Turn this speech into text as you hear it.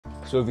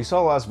So if you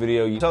saw the last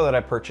video, you saw that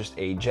I purchased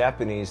a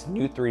Japanese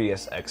new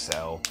 3DS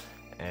XL,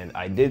 and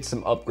I did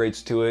some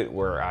upgrades to it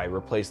where I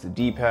replaced the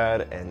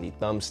D-pad and the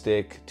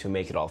thumbstick to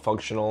make it all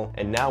functional.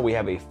 And now we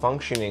have a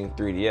functioning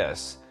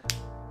 3DS.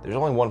 There's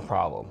only one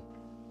problem.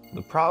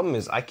 The problem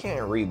is I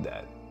can't read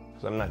that,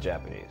 because I'm not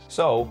Japanese.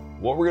 So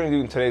what we're gonna do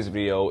in today's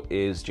video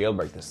is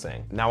jailbreak this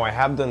thing. Now I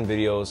have done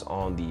videos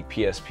on the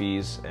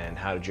PSPs and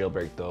how to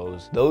jailbreak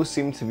those. Those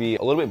seem to be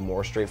a little bit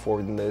more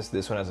straightforward than this.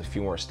 This one has a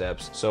few more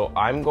steps. So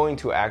I'm going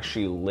to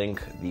actually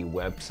link the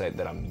website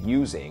that I'm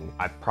using.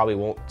 I probably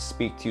won't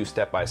speak to you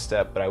step by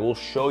step, but I will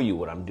show you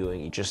what I'm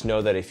doing. You just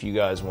know that if you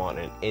guys want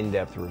an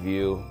in-depth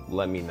review,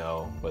 let me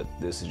know. But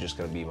this is just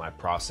gonna be my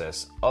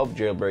process of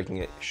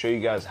jailbreaking it, show you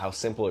guys how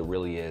simple it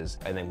really is,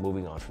 and then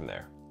moving on from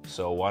there.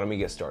 So why don't we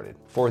get started?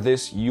 For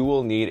this, you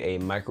will need a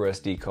micro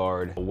SD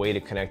card, a way to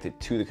connect it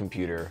to the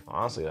computer.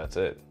 Honestly, that's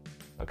it,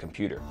 a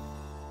computer.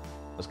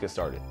 Let's get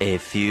started. A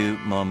few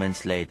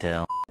moments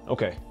later.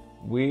 Okay,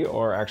 we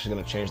are actually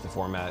gonna change the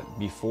format.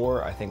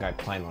 Before, I think I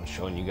planned on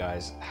showing you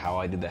guys how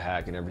I did the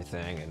hack and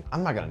everything, and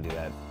I'm not gonna do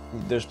that.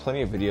 There's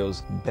plenty of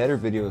videos, better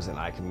videos than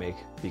I can make,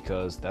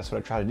 because that's what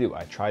I try to do.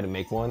 I try to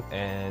make one,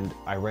 and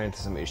I ran into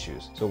some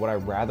issues. So what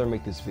I'd rather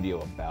make this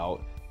video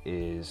about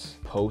is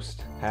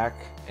post-hack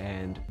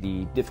and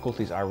the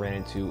difficulties I ran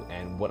into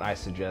and what I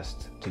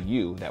suggest to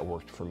you that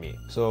worked for me.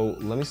 So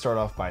let me start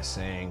off by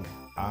saying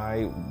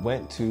I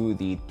went to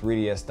the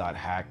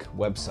 3ds.hack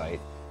website,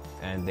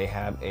 and they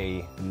have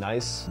a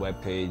nice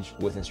web page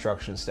with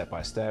instructions step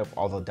by step,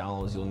 all the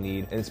downloads you'll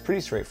need, and it's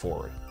pretty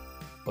straightforward.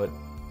 But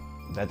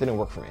that didn't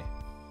work for me.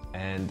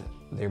 And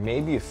there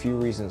may be a few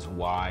reasons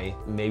why,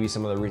 maybe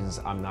some of the reasons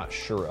I'm not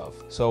sure of.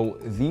 So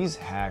these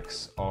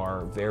hacks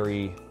are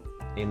very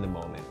in the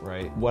moment,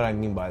 right? What I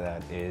mean by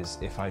that is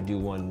if I do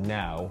one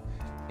now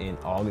in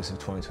August of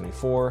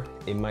 2024,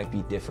 it might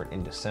be different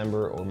in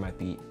December, or it might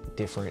be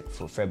different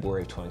for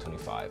February of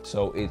 2025.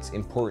 So it's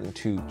important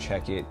to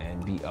check it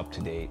and be up to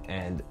date.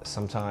 And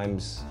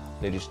sometimes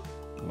they just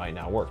might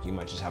not work. You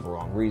might just have a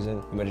wrong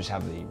reason. You might just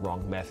have the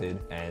wrong method,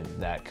 and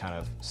that kind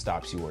of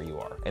stops you where you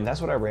are. And that's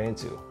what I ran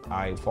into.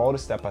 I followed it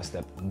step by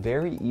step,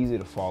 very easy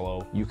to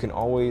follow. You can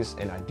always,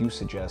 and I do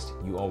suggest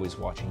you always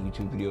watch a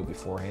YouTube video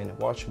beforehand.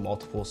 Watch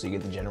multiple so you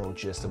get the general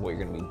gist of what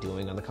you're gonna be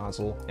doing on the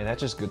console. And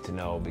that's just good to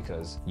know,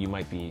 because you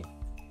might be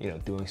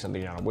doing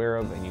something you're not aware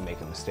of, and you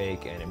make a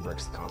mistake and it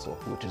breaks the console,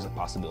 which is a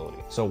possibility.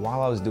 So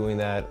while I was doing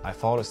that, I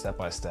followed it step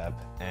by step,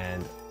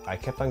 and I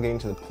kept on getting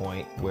to the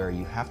point where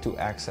you have to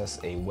access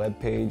a web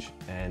page,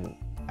 and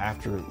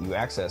after you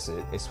access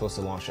it, it's supposed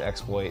to launch an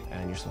exploit,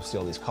 and you're supposed to see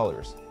all these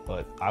colors.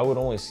 But I would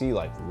only see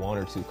like 1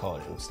 or 2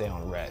 colors. It would stay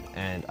on red,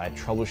 and I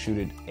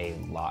troubleshooted a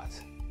lot.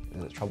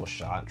 Is it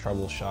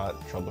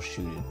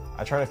troubleshooted?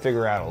 I tried to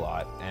figure out a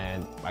lot,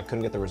 and I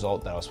couldn't get the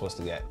result that I was supposed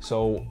to get.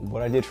 So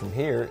what I did from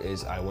here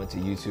is I went to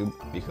YouTube,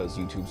 because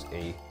YouTube's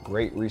a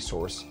great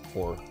resource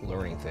for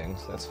learning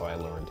things. That's how I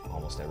learned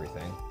almost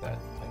everything that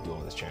I do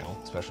on this channel,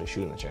 especially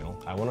shooting the channel.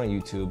 I went on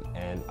YouTube,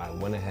 and I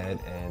went ahead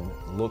and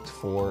looked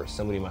for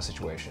somebody in my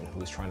situation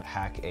who was trying to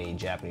hack a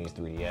Japanese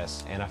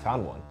 3DS, and I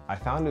found one. I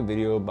found a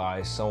video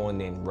by someone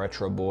named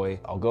Retro Boy.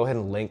 I'll go ahead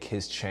and link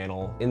his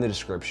channel in the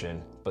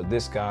description. But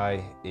this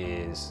guy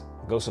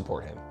go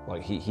support him.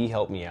 Like he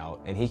helped me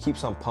out, and he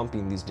keeps on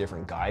pumping these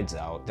different guides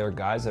out. They're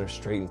guides that are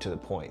straight and to the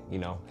point.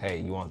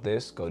 Hey, you want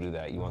this? Go do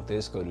that. You want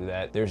this? Go do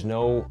that. There's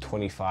no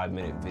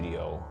 25-minute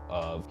video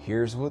of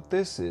here's what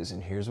this is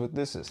and here's what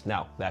this is.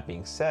 Now, that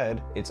being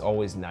said, it's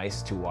always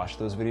nice to watch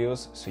those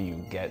videos so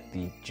you get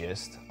the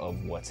gist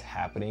of what's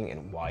happening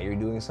and why you're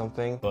doing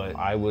something. But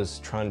I was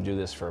trying to do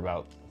this for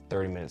about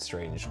 30 minutes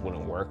straight and it just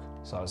wouldn't work.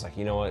 So I was like,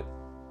 you know what?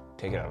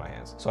 Take it out of my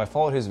hands. So I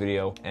followed his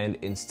video, and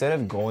instead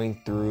of going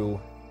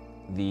through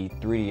the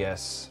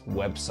 3DS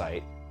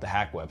website, the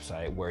hack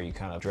website, where you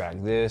kind of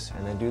drag this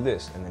and then do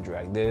this and then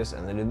drag this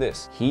and then do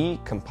this, he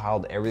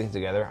compiled everything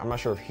together. I'm not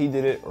sure if he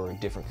did it or a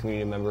different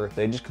community member.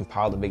 They just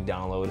compiled a big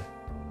download.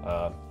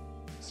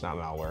 It's not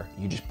malware.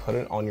 You just put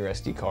it on your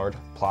SD card,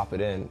 plop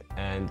it in,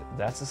 and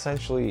that's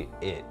essentially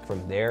it.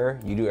 From there,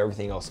 you do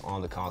everything else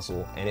on the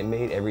console, and it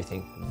made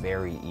everything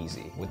very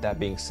easy. With that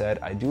being said,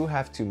 I do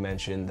have to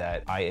mention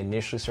that I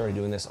initially started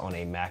doing this on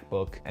a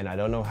MacBook, and I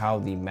don't know how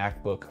the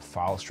MacBook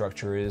file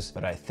structure is,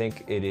 but I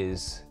think it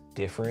is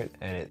different,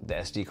 and the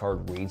SD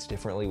card reads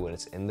differently when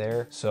it's in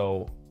there.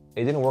 So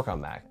it didn't work on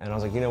Mac. And I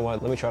was like, you know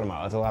what, let me try it on my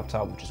other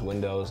laptop, which is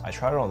Windows. I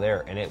tried it on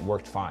there, and it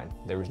worked fine.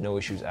 There was no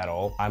issues at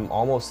all. I'm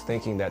almost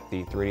thinking that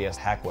the 3DS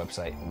hack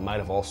website might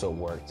have also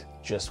worked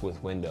just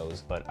with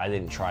Windows, but I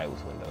didn't try it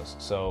with Windows.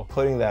 So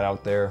putting that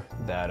out there,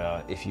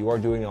 that if you are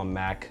doing it on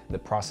Mac, the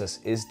process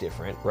is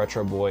different.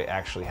 Retro Boy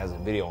actually has a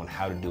video on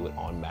how to do it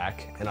on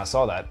Mac, and I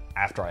saw that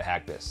after I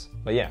hacked this.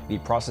 But yeah, the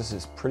process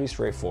is pretty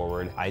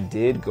straightforward. I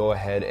did go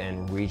ahead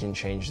and region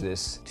change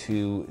this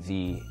to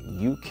the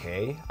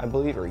UK, I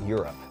believe, or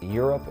Europe.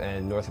 Europe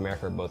and North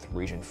America are both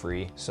region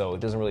free, so it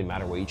doesn't really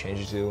matter what you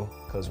change it to,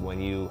 because when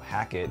you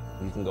hack it,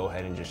 you can go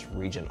ahead and just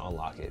region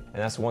unlock it.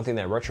 And that's one thing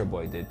that Retro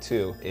Boy did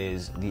too,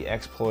 is the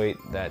exploit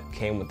that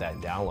came with that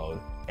download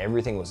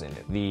everything was in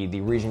it.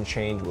 The region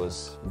change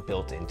was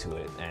built into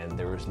it, and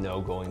there was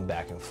no going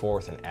back and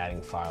forth and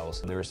adding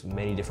files. There's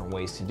many different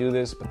ways to do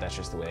this, but that's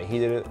just the way he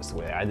did it, it's the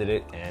way I did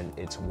it, and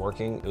it's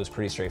working. It was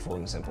pretty straightforward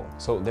and simple.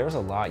 So there's a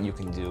lot you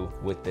can do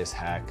with this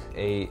hack.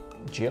 A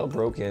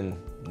jailbroken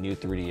new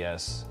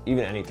 3DS,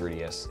 even any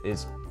 3DS,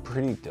 is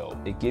pretty dope.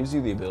 It gives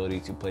you the ability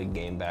to play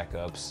game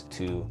backups,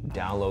 to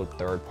download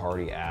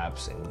third-party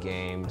apps and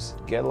games,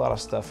 get a lot of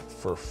stuff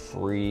for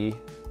free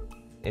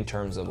in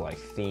terms of like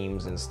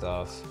themes and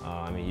stuff.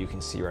 I mean, you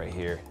can see right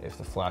here if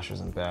the flash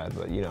isn't bad,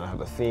 but you know, I have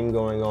a theme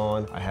going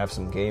on. I have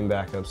some game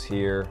backups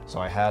here. So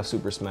I have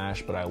Super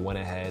Smash, but I went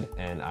ahead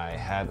and I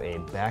have a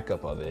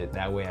backup of it.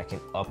 That way I can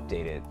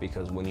update it,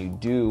 because when you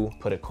do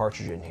put a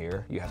cartridge in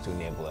here, you have to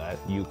enable that.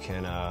 You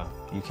can't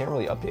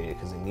really update it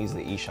because it needs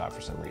the eShop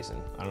for some reason.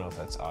 I don't know if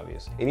that's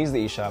obvious. It needs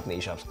the eShop and the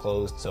eShop's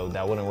closed, so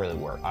that wouldn't really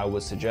work. I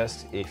would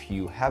suggest if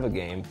you have a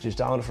game, just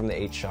download it from the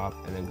HShop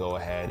and then go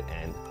ahead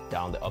and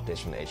download the updates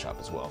from the HShop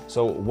as well.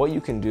 So what you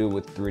can do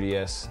with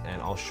 3DS,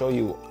 and I'll show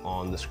you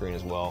on the screen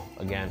as well.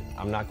 Again,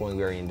 I'm not going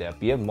very in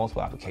depth. You have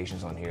multiple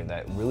applications on here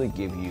that really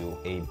give you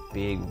a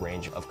big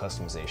range of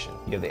customization.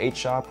 You have the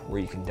HShop where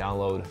you can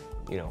download,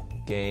 you know,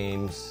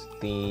 games,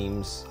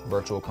 themes,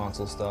 virtual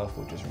console stuff,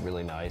 which is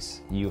really nice.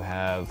 You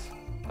have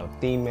a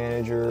theme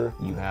manager.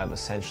 You have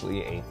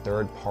essentially a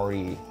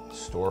third-party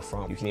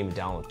storefront. You can even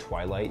download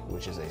Twilight,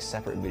 which is a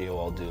separate video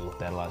I'll do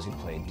that allows you to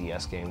play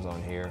DS games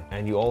on here.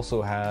 And you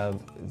also have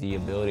the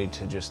ability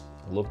to just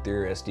look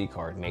through your SD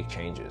card, make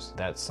changes.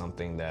 That's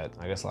something that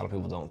I guess a lot of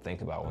people don't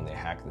think about when they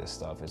hack this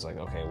stuff. It's like,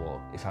 okay,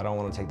 well, if I don't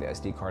want to take the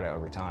SD card out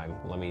every time,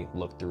 let me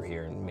look through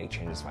here and make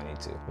changes if I need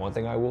to. One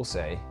thing I will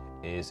say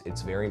is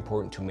it's very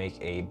important to make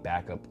a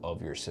backup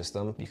of your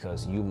system,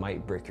 because you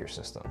might break your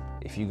system.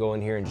 If you go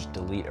in here and just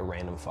delete a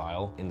random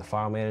file in the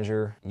file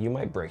manager, you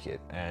might break it,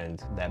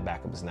 and that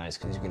backup is nice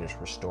because you can just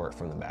restore it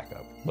from the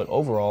backup. But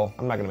overall,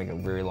 I'm not gonna make a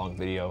very long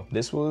video.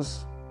 This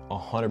was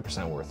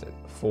 100% worth it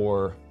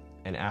for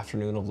an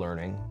afternoon of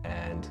learning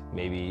and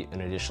maybe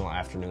an additional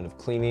afternoon of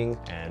cleaning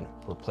and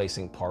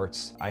replacing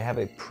parts. I have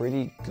a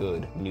pretty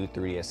good new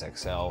 3DS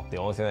XL. The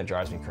only thing that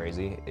drives me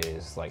crazy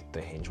is like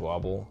the hinge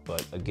wobble,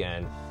 but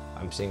again,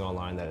 I'm seeing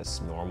online that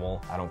it's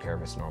normal. I don't care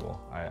if it's normal.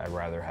 I'd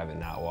rather have it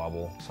not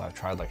wobble. So I've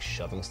tried like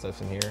shoving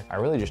stuff in here. I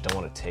really just don't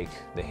want to take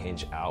the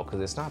hinge out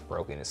because it's not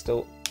broken. It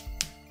still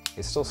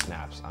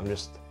snaps. I'm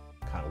just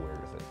kind of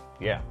weird with it.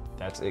 Yeah,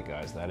 that's it,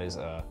 guys. That is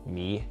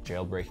me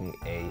jailbreaking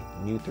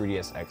a new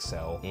 3DS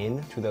XL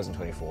in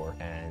 2024,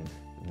 and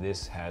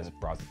this has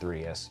brought the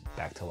 3DS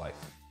back to life.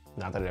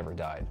 Not that it ever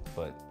died,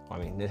 but I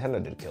mean,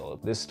 Nintendo did kill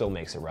it. This still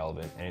makes it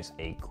relevant, and it's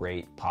a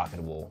great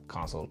pocketable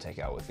console to take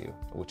out with you,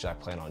 which I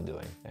plan on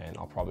doing, and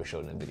I'll probably show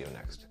it in a video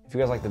next. If you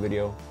guys like the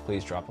video,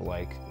 please drop a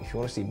like. If you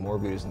want to see more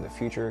videos in the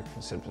future,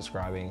 consider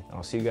subscribing, and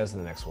I'll see you guys in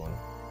the next one.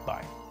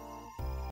 Bye.